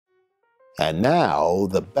And now,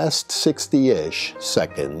 the best 60-ish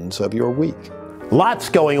seconds of your week. Lots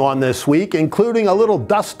going on this week, including a little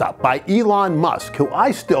dust-up by Elon Musk, who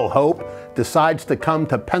I still hope decides to come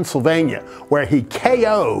to Pennsylvania, where he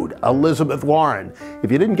KO'd Elizabeth Warren.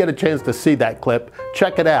 If you didn't get a chance to see that clip,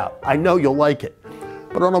 check it out. I know you'll like it.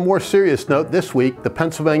 But on a more serious note, this week, the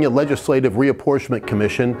Pennsylvania Legislative Reapportionment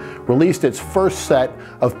Commission released its first set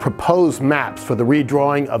of proposed maps for the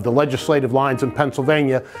redrawing of the legislative lines in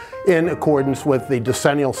Pennsylvania in accordance with the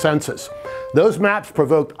decennial census. Those maps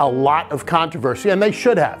provoked a lot of controversy, and they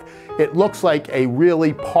should have. It looks like a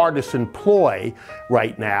really partisan ploy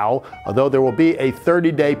right now, although there will be a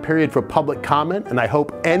 30-day period for public comment, and I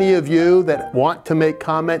hope any of you that want to make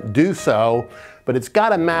comment do so. But it's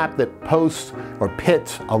got a map that posts or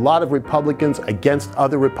pits a lot of Republicans against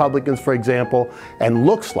other Republicans, for example, and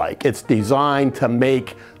looks like it's designed to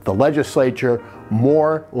make the legislature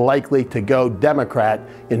more likely to go Democrat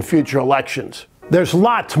in future elections. There's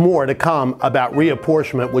lots more to come about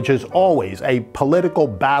reapportionment, which is always a political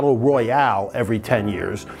battle royale every 10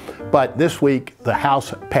 years. But this week, the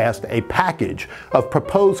House passed a package of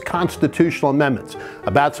proposed constitutional amendments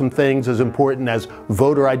about some things as important as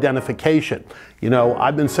voter identification. You know,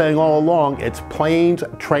 I've been saying all along, it's planes,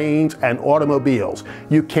 trains, and automobiles.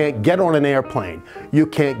 You can't get on an airplane. You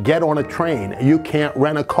can't get on a train. You can't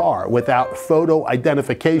rent a car without photo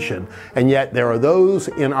identification. And yet there are those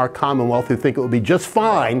in our Commonwealth who think it would be just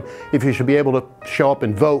fine if you should be able to show up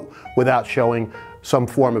and vote without showing some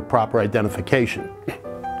form of proper identification.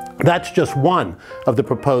 That's just one of the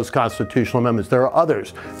proposed constitutional amendments. There are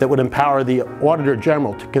others that would empower the Auditor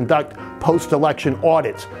General to conduct post-election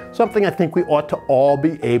audits, something I think we ought to all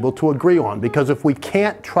be able to agree on, because if we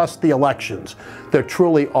can't trust the elections, there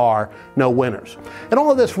truly are no winners. And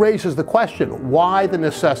all of this raises the question, why the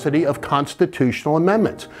necessity of constitutional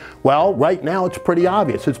amendments? Well, right now it's pretty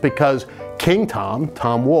obvious. It's because King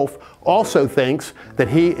Tom Wolf, also thinks that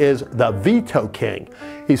he is the veto king.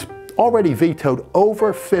 He's already vetoed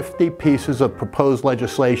over 50 pieces of proposed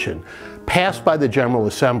legislation passed by the General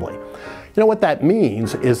Assembly. You know what that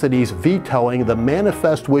means is that he's vetoing the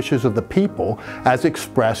manifest wishes of the people as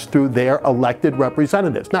expressed through their elected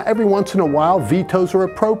representatives. Now, every once in a while, vetoes are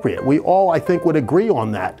appropriate. We all, I think, would agree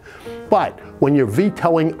on that. But when you're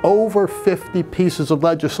vetoing over 50 pieces of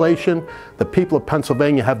legislation, the people of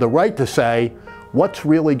Pennsylvania have the right to say, what's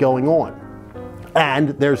really going on? And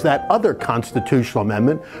there's that other constitutional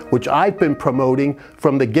amendment, which I've been promoting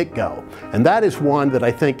from the get-go. And that is one that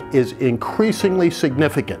I think is increasingly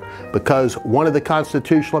significant, because one of the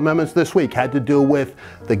constitutional amendments this week had to do with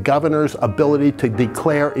the governor's ability to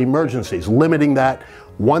declare emergencies, limiting that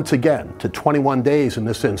once again to 21 days in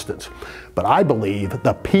this instance. But I believe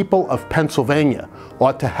the people of Pennsylvania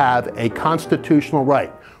ought to have a constitutional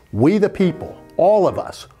right. We the people, all of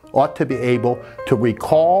us, ought to be able to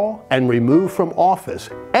recall and remove from office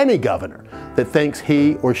any governor that thinks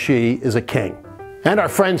he or she is a king. And our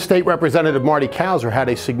friend State Representative Marty Causer had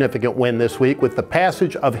a significant win this week with the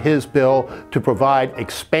passage of his bill to provide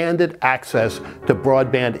expanded access to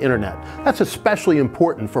broadband internet. That's especially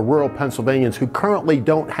important for rural Pennsylvanians who currently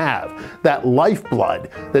don't have that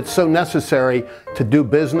lifeblood that's so necessary to do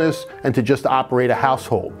business and to just operate a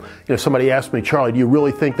household. You know, somebody asked me, Charlie, do you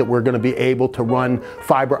really think that we're going to be able to run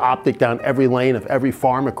fiber optic down every lane of every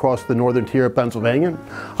farm across the northern tier of Pennsylvania?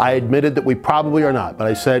 I admitted that we probably are not, but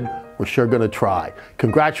I said, we're sure going to try.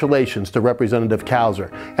 Congratulations to Representative Causer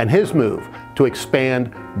and his move to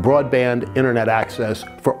expand broadband internet access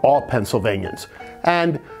for all Pennsylvanians.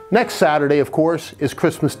 And next Saturday, of course, is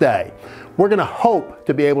Christmas Day. We're going to hope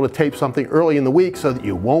to be able to tape something early in the week so that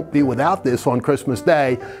you won't be without this on Christmas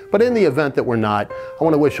Day. But in the event that we're not, I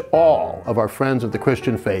want to wish all of our friends of the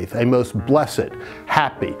Christian faith a most blessed,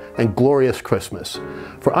 happy, and glorious Christmas.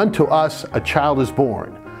 For unto us a child is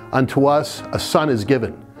born, unto us a son is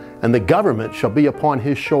given, and the government shall be upon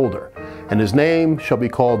his shoulder, and his name shall be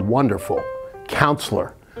called Wonderful,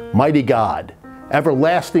 Counselor, Mighty God,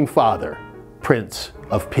 Everlasting Father, Prince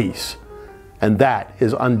of Peace. And that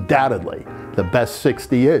is undoubtedly the best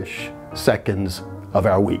 60-ish seconds of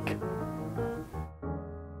our week.